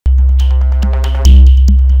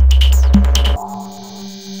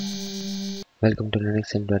Welcome to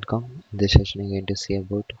linuxsim.com. In this session, I'm going to see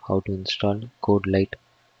about how to install Codelite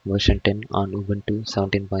version 10 on Ubuntu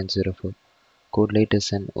 17.04. Codelite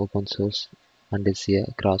is an open source and is a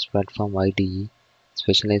cross-platform IDE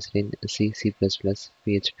specialized in C, C++,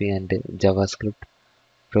 PHP and JavaScript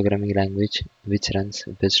programming language which runs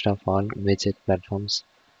best of all major platforms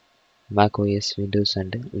Mac OS, Windows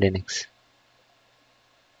and Linux.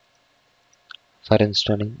 For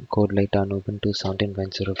installing Codelite on Ubuntu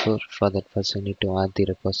 17.04, for that first we need to add the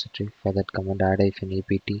repository. For that command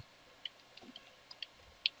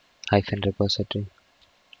add-apt-repository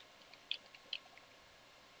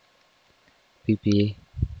ppa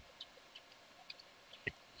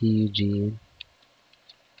eugen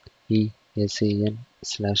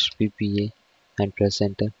esan/ppa and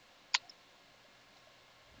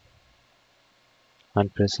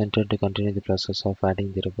press enter to continue the process of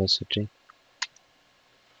adding the repository.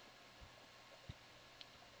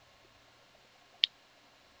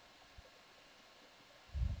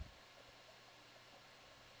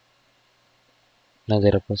 Now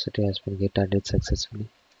the repository has been get added successfully.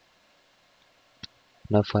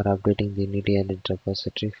 Now for updating the newly added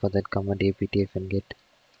repository, for that command apt-get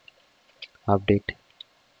update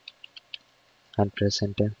and press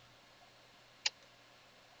enter.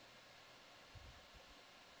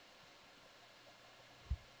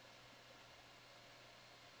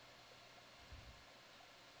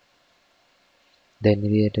 The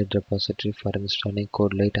newly added repository for installing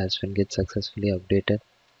Codelite has been get successfully updated.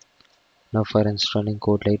 Now for installing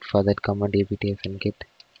Codelite, for that command apt-get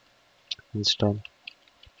install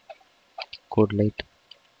Codelite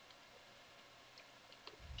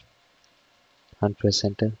and press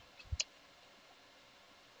enter.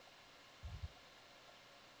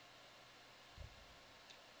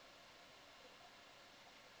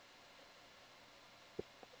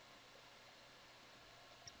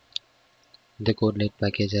 The Codelite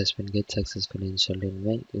package has been get successfully installed in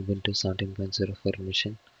my Ubuntu 17.04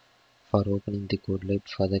 machine. For opening the Codelite,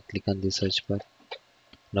 for that click on the search bar.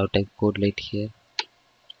 Now type Codelite here.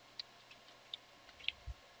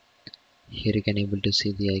 Here you can able to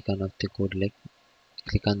see the icon of the Codelite.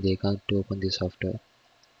 Click on the icon to open the software.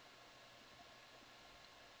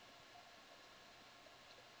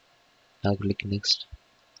 Now click next.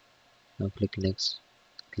 Now click next.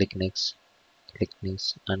 Click next. Click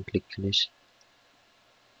next and click finish.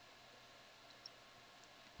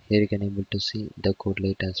 Here you can able to see the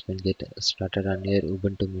Codelite has been get started on your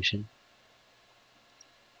Ubuntu machine.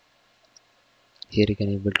 Here you can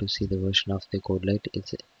able to see the version of the Codelite.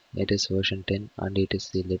 It is version 10 and it is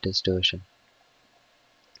the latest version.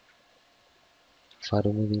 For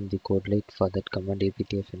removing the Codelite, for that command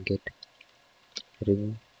apt-get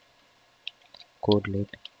remove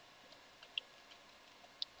Codelite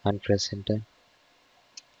and press enter.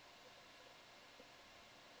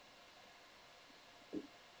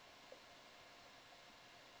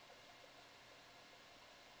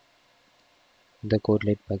 The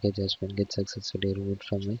Codelite package has been get successfully removed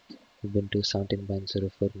from my Ubuntu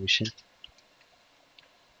 17.04 machine.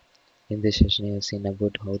 In this session, I have seen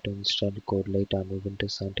about how to install Codelite on Ubuntu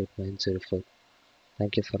 17.04.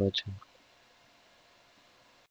 Thank you for watching.